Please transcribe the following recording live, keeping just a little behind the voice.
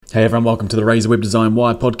Hey everyone, welcome to the Razor Web Design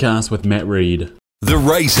Wire podcast with Matt Reed. The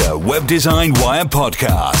Razor Web Design Wire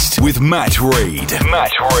podcast with Matt Reed.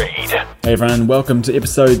 Hey everyone, welcome to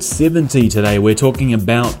episode 70 today. We're talking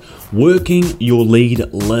about working your lead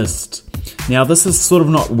list. Now this is sort of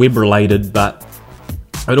not web related, but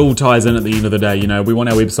it all ties in at the end of the day. You know, we want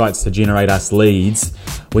our websites to generate us leads.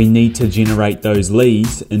 We need to generate those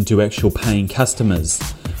leads into actual paying customers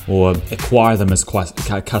or acquire them as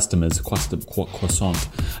customers, croissant.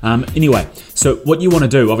 Anyway, so what you want to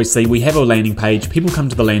do, obviously, we have a landing page. People come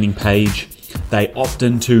to the landing page, they opt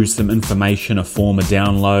into some information, a form, a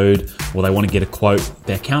download, or they want to get a quote.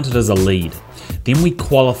 They're counted as a lead. Then we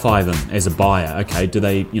qualify them as a buyer. Okay, are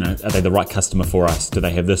they the right customer for us? Do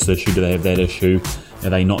they have this issue? Do they have that issue? Are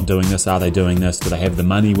they not doing this? Are they doing this? Do they have the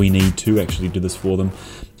money we need to actually do this for them?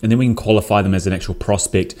 And then we can qualify them as an actual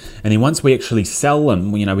prospect. And then once we actually sell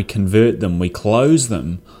them, we convert them, we close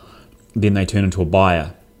them, then they turn into a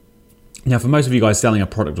buyer. Now, for most of you guys selling a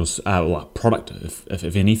product,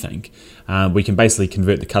 if anything, we can basically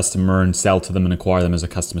convert the customer and sell to them and acquire them as a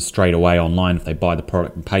customer straight away online if they buy the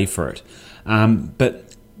product and pay for it.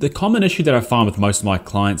 But the common issue that I find with most of my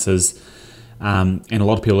clients is, and a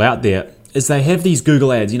lot of people out there, is they have these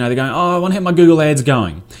Google ads. They're going, I want to have my Google ads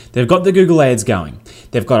going. They've got the Google ads going.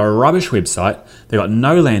 They've got a rubbish website. They've got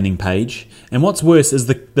no landing page. And what's worse is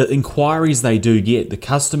the inquiries they do get, the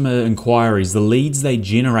customer inquiries, the leads they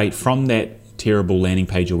generate from that terrible landing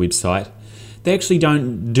page or website, they actually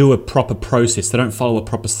don't do a proper process. They don't follow a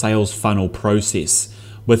proper sales funnel process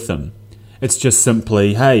with them. It's just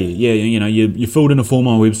simply, hey, you filled in a form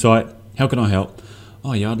on my website. How can I help?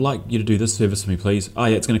 Oh yeah, I'd like you to do this service for me, please. Oh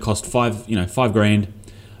yeah, it's going to cost $5,000.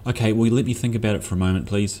 Okay, well, let me think about it for a moment,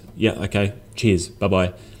 please. Yeah, okay. Cheers.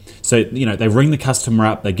 Bye-bye. So, they ring the customer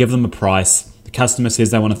up, they give them a price, the customer says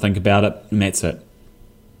they want to think about it, and that's it.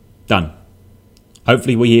 Done.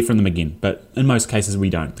 Hopefully we hear from them again, but in most cases we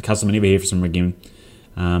don't. The customer never hears from them again,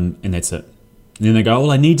 and that's it. And then they go,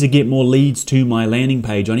 I need to get more leads to my landing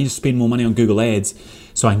page. I need to spend more money on Google Ads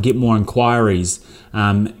so I can get more inquiries,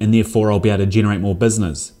 and therefore I'll be able to generate more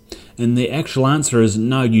business. And the actual answer is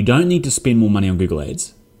no, you don't need to spend more money on Google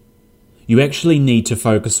Ads. You actually need to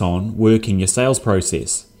focus on working your sales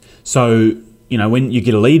process. So, when you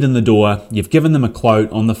get a lead in the door, you've given them a quote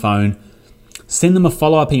on the phone, send them a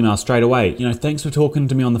follow-up email straight away. Thanks for talking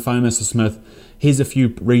to me on the phone, Mr. Smith. Here's a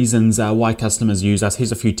few reasons why customers use us.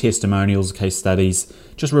 Here's a few testimonials, case studies.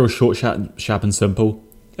 Just real short, sharp and simple.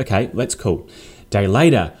 Okay, that's cool. Day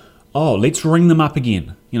later, let's ring them up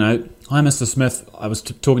again. Hi, Mr. Smith. I was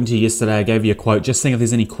talking to you yesterday. I gave you a quote. Just seeing if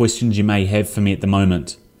there's any questions you may have for me at the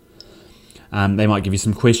moment. They might give you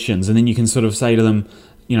some questions. And then you can sort of say to them,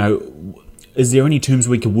 is there any terms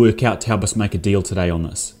we could work out to help us make a deal today on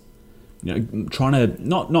this? Trying to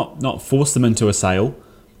not force them into a sale,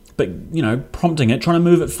 but prompting it, trying to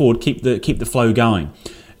move it forward, keep the flow going.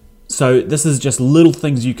 So this is just little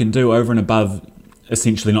things you can do over and above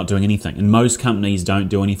essentially not doing anything. And most companies don't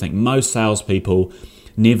do anything. Most salespeople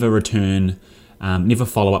never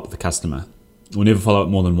follow up with the customer, or never follow up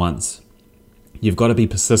more than once. You've got to be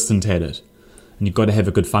persistent at it, and you've got to have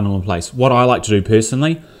a good funnel in place. What I like to do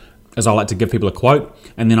personally is I like to give people a quote,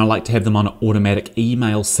 and then I like to have them on an automatic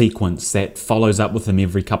email sequence that follows up with them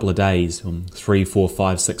every couple of days, 3, 4,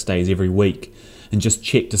 5, 6 days every week, and just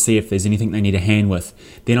check to see if there's anything they need a hand with.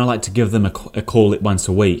 Then I like to give them a call once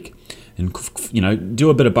a week, and do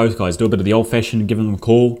a bit of both, guys. Do a bit of the old-fashioned, give them a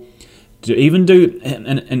call.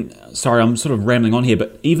 And sorry, I'm sort of rambling on here,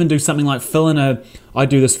 but even do something like I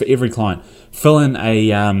do this for every client, fill in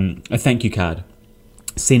a thank you card.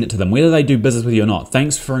 Send it to them, whether they do business with you or not.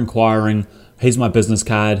 Thanks for inquiring. Here's my business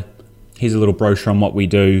card. Here's a little brochure on what we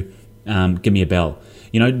do. Give me a bell.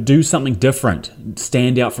 Do something different.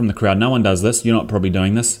 Stand out from the crowd. No one does this. You're not probably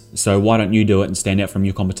doing this. So why don't you do it and stand out from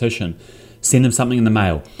your competition? Send them something in the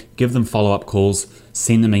mail. Give them follow-up calls.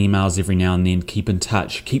 Send them emails every now and then. Keep in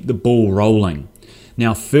touch. Keep the ball rolling.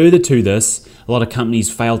 Now, further to this, a lot of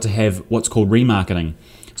companies fail to have what's called remarketing.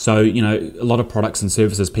 So, a lot of products and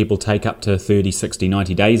services, people take up to 30, 60,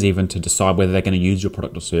 90 days even to decide whether they're going to use your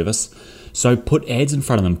product or service. So put ads in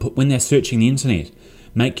front of them. When they're searching the internet,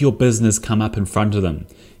 make your business come up in front of them.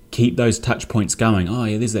 Keep those touch points going. Oh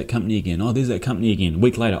yeah, there's that company again. Oh, there's that company again. A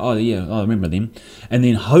week later, oh yeah, I remember them. And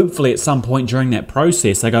then hopefully at some point during that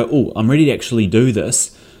process, they go, I'm ready to actually do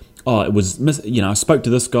this. I spoke to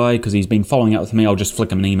this guy because he's been following up with me. I'll just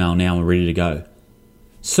flick him an email now and we're ready to go.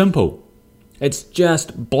 Simple. It's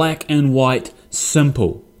just black and white,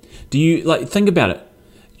 simple. Do you think about it?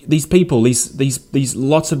 These people, these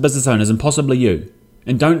lots of business owners, and possibly you,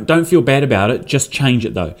 and don't feel bad about it. Just change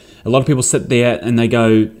it though. A lot of people sit there and they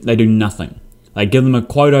do nothing. Like, give them a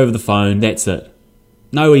quote over the phone, that's it.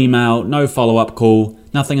 No email, no follow-up call,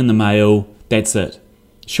 nothing in the mail, that's it.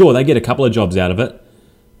 Sure, they get a couple of jobs out of it,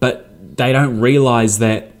 but they don't realize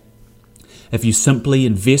that if you simply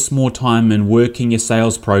invest more time in working your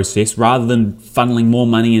sales process rather than funneling more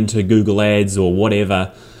money into Google Ads or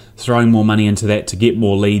whatever, throwing more money into that to get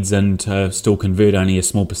more leads and to still convert only a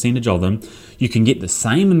small percentage of them, you can get the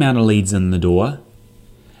same amount of leads in the door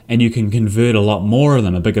and you can convert a lot more of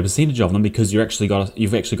them, a bigger percentage of them, because you've actually got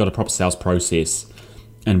a proper sales process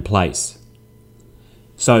in place.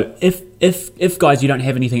 So if guys, you don't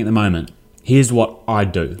have anything at the moment, here's what I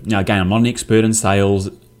do. Now again, I'm not an expert in sales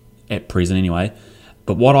at present anyway,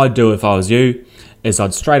 but what I'd do if I was you is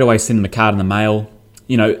I'd straight away send them a card in the mail,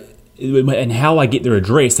 and how I get their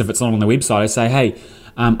address if it's not on the website. I say, hey,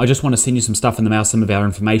 I just want to send you some stuff in the mail, some of our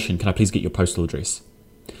information. Can I please get your postal address?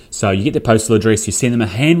 So you get their postal address, you send them a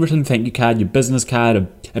handwritten thank you card, your business card,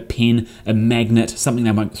 a pen, a magnet, something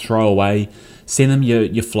they won't throw away. Send them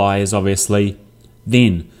your flyers, obviously.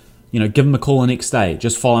 Then, give them a call the next day,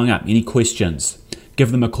 just following up. Any questions?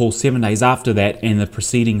 Give them a call 7 days after that and the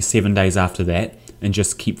preceding 7 days after that, and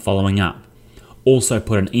just keep following up. Also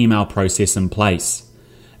put an email process in place,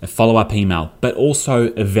 a follow-up email, but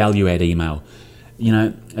also a value-add email.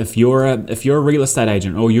 If you're a real estate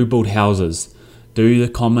agent or you build houses, do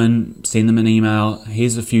the common, send them an email.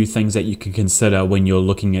 Here's a few things that you can consider when you're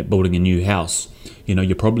looking at building a new house.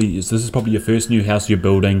 This is probably your first new house you're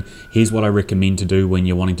building. Here's what I recommend to do when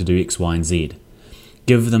you're wanting to do X, Y, and Z.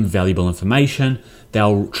 Give them valuable information.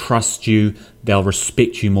 They'll trust you. They'll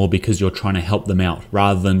respect you more because you're trying to help them out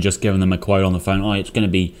rather than just giving them a quote on the phone. Oh, it's going to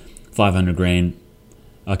be 500 grand.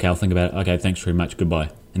 Okay, I'll think about it. Okay, thanks very much.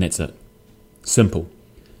 Goodbye. And that's it. Simple.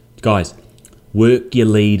 Guys, work your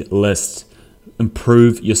lead list.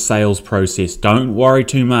 Improve your sales process. Don't worry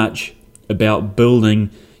too much about building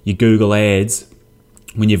your Google Ads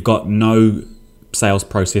when you've got no sales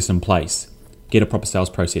process in place. Get a proper sales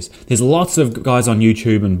process. There's lots of guys on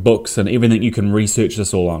YouTube and books and everything you can research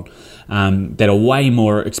this all on that are way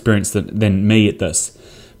more experienced than me at this.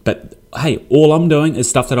 But hey, all I'm doing is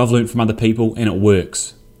stuff that I've learned from other people and it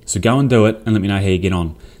works. So go and do it and let me know how you get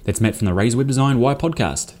on. That's Matt from the Razor Web Design Wire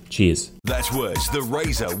podcast. Cheers. That was the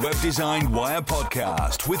Razor Web Design Wire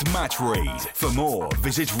podcast with Matt Reed. For more,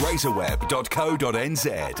 visit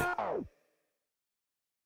razorweb.co.nz.